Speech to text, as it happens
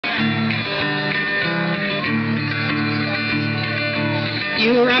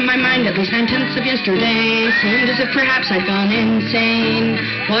You were on my mind at least 9/10 of yesterday. Seemed as if perhaps I'd gone insane.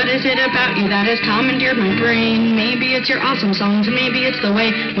 What is it about you that has commandeered my brain? Maybe it's your awesome songs, maybe it's the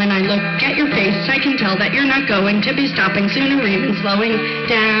way when I look at your face, I can tell that you're not going to be stopping soon or even slowing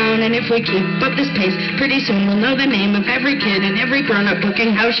down. And if we keep up this pace, pretty soon we'll know the name of every kid and every grown-up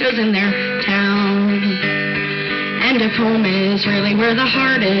booking house shows in their town. And if home is really where the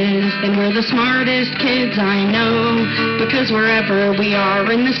heart is, then we're the smartest kids I know. Because wherever we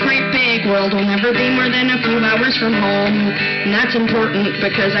are in this great big world, we'll never be more than a few hours from home. And that's important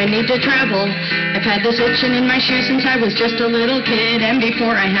because I need to travel. I've had this itching in my shoe since I was just a little kid. And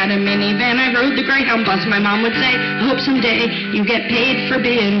before I had a minivan, I rode the Greyhound bus. My mom would say, I hope someday you get paid for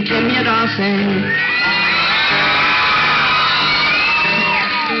being Kimya Dawson.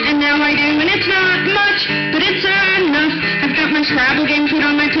 And now I do, and it's not much, but it's enough. I've got my Scrabble game food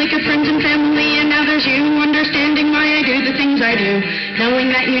on my plate of friends and family, and now there's you understanding why I do the things I do. Knowing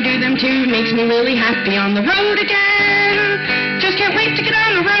that you do them too makes me really happy on the road again. Just can't wait to get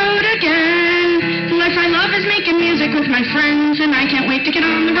on the road again. The life I love is making music with my friends, and I can't wait to get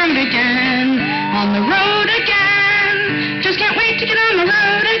on the road again. On the road again. Just can't wait to get on the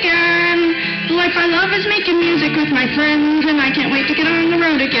road again. The life I love is making music with my friends, and I can't wait to get on the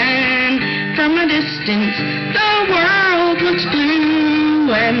road again. From a distance, the world looks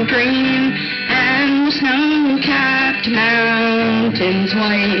blue and green, and the snow-capped mountains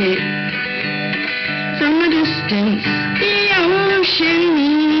white. From a distance, the ocean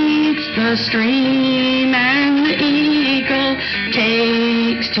meets the stream, and the eagle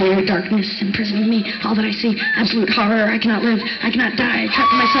takes to darkness, imprisoning me. All that I see, absolute horror. I cannot live, I cannot die,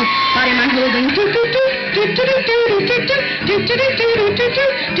 trapped in myself, body mind holding.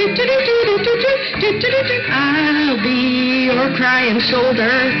 I'll be your crying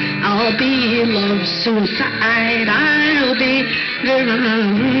shoulder. I'll be love's suicide.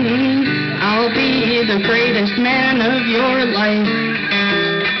 I'll be the greatest man of your life.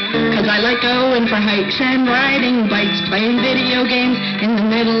 'Cause I like going for hikes and riding bikes, playing video games in the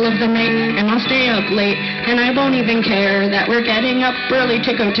middle of the night, and I'll stay up late, and I won't even care that we're getting up early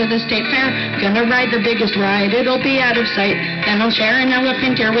to go to the state fair. Gonna ride the biggest ride, it'll be out of sight, then I'll share an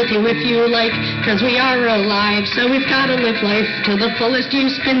elephant ear with you if you like, 'cause we are alive, so we've gotta live life to the fullest. You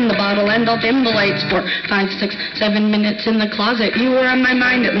spin the bottle and I'll dim the lights for 5, 6, 7 minutes in the closet. You were on my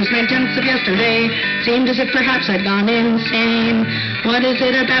mind at least 9/10 of yesterday. Seemed as if perhaps I'd gone insane. What is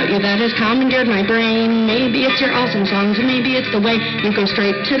it about you that has commandeered my brain? Maybe it's your awesome songs, and maybe it's the way you go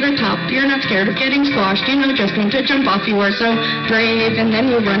straight to the top. You're not scared of getting squashed, you know just when to jump off. You are so brave, and then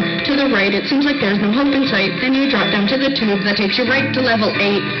you run to the right. It seems like there's no hope in sight. Then you drop down to the tube that takes you right to level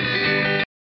 8.